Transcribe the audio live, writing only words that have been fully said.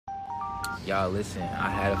Y'all listen, I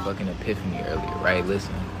had a fucking epiphany earlier, right?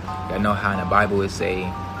 Listen, y'all know how in the Bible it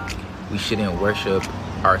say we shouldn't worship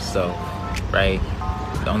ourselves, right?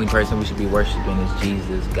 The only person we should be worshiping is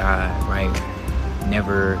Jesus, God, right?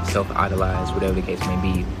 Never self-idolize, whatever the case may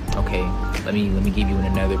be. Okay, let me give you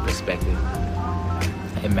another perspective.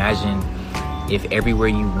 Imagine if everywhere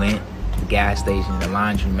you went, the gas station, the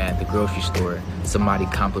laundromat, the grocery store, somebody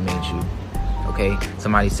complimented you. Okay,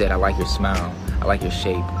 somebody said, "I like your smile. I like your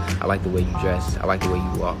shape. I like the way you dress. I like the way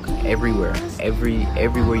you walk." Everywhere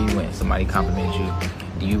you went, somebody complimented you.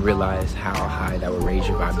 Do you realize how high that would raise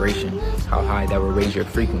your vibration? How high that would raise your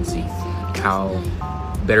frequency? How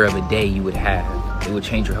better of a day you would have? It would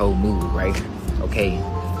change your whole mood, right? Okay,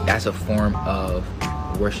 that's a form of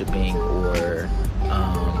worshiping, or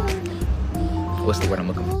what's the word I'm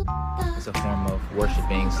looking for? It's a form of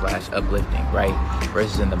worshiping / uplifting, right?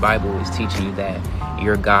 Versus in the Bible is teaching you that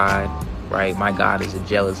your God, right? My God is a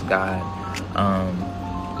jealous God.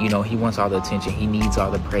 He wants all the attention. He needs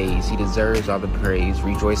all the praise. He deserves all the praise.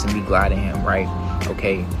 Rejoice and be glad in him, right?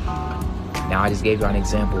 Okay. Now I just gave you an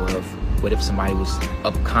example of what if somebody was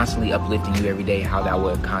constantly uplifting you every day, how that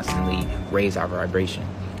would constantly raise our vibration.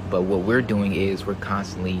 But what we're doing is we're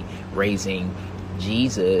constantly raising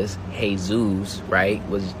Jesus, Jesus, right?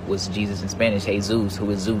 Was Jesus in Spanish, Jesus,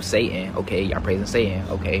 who is Zeus, Satan. Okay, y'all praising Satan.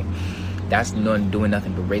 Okay, that's doing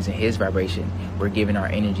nothing but raising his vibration. We're giving our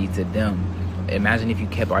energy to them. Imagine if you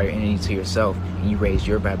kept all your energy to yourself and you raised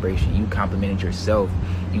your vibration. You complimented yourself.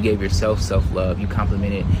 You gave yourself self-love. You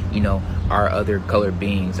complimented, our other colored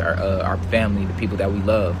beings, our family, the people that we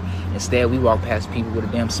love. Instead, we walk past people with a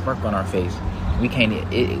damn smirk on our face. We can't.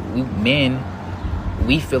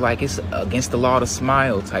 We feel like it's against the law to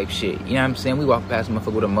smile type shit. You know what I'm saying? We walk past a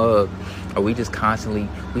motherfucker with a mug, or we just constantly,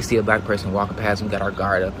 we see a black person walking past, we got our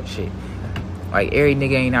guard up and shit. Like, every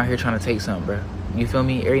nigga ain't out here trying to take something, bro. You feel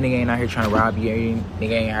me? Every nigga ain't out here trying to rob you. Every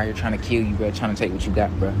nigga ain't out here trying to kill you, bro. Trying to take what you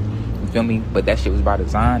got, bro. You feel me? But that shit was by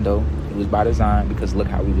design, though. It was by design because look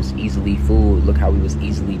how we was easily fooled. Look how we was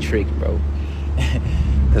easily tricked, bro.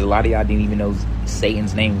 Because a lot of y'all didn't even know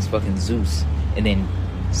Satan's name was fucking Zeus. And then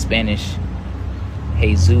Spanish,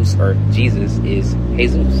 Jesus or Jesus is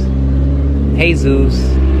Jesus.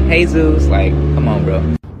 Jesus. Like, come on, bro.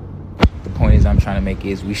 The point is I'm trying to make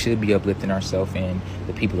is we should be uplifting ourselves and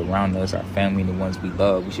the people around us, our family, the ones we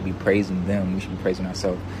love. We should be praising them. We should be praising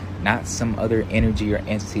ourselves, not some other energy or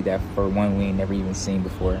entity that, for one, we ain't never even seen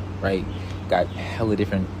before, right? Got hella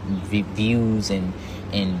different views and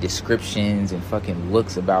descriptions and fucking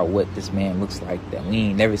looks about what this man looks like that we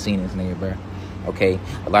ain't never seen this nigga, bro. Okay,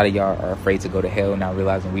 a lot of y'all are afraid to go to hell, not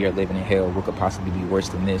realizing we are living in hell. What could possibly be worse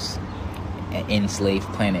than this? An enslaved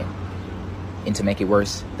planet. And to make it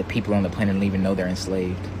worse, the people on the planet don't even know they're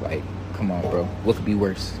enslaved. Like, come on, bro. What could be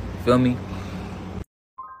worse? You feel me?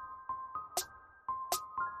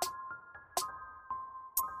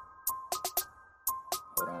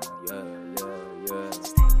 Hold on, yeah.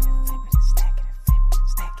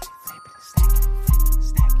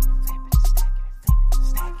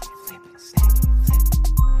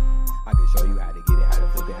 I can show you how to get it, how to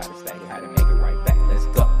flip it, how to stack it, how to make it right back. Let's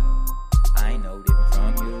go. I ain't no different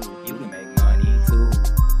from you. You can make money too.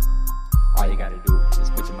 All you gotta do is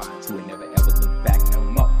put your mind to it, never ever look back no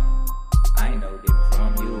more. I ain't no different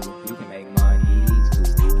from you. You can make money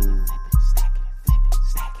too.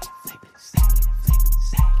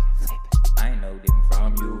 I ain't no different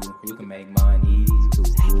from you. You can make money too.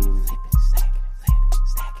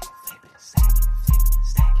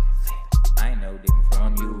 I ain't no different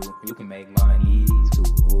from you. You can make money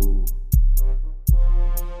too.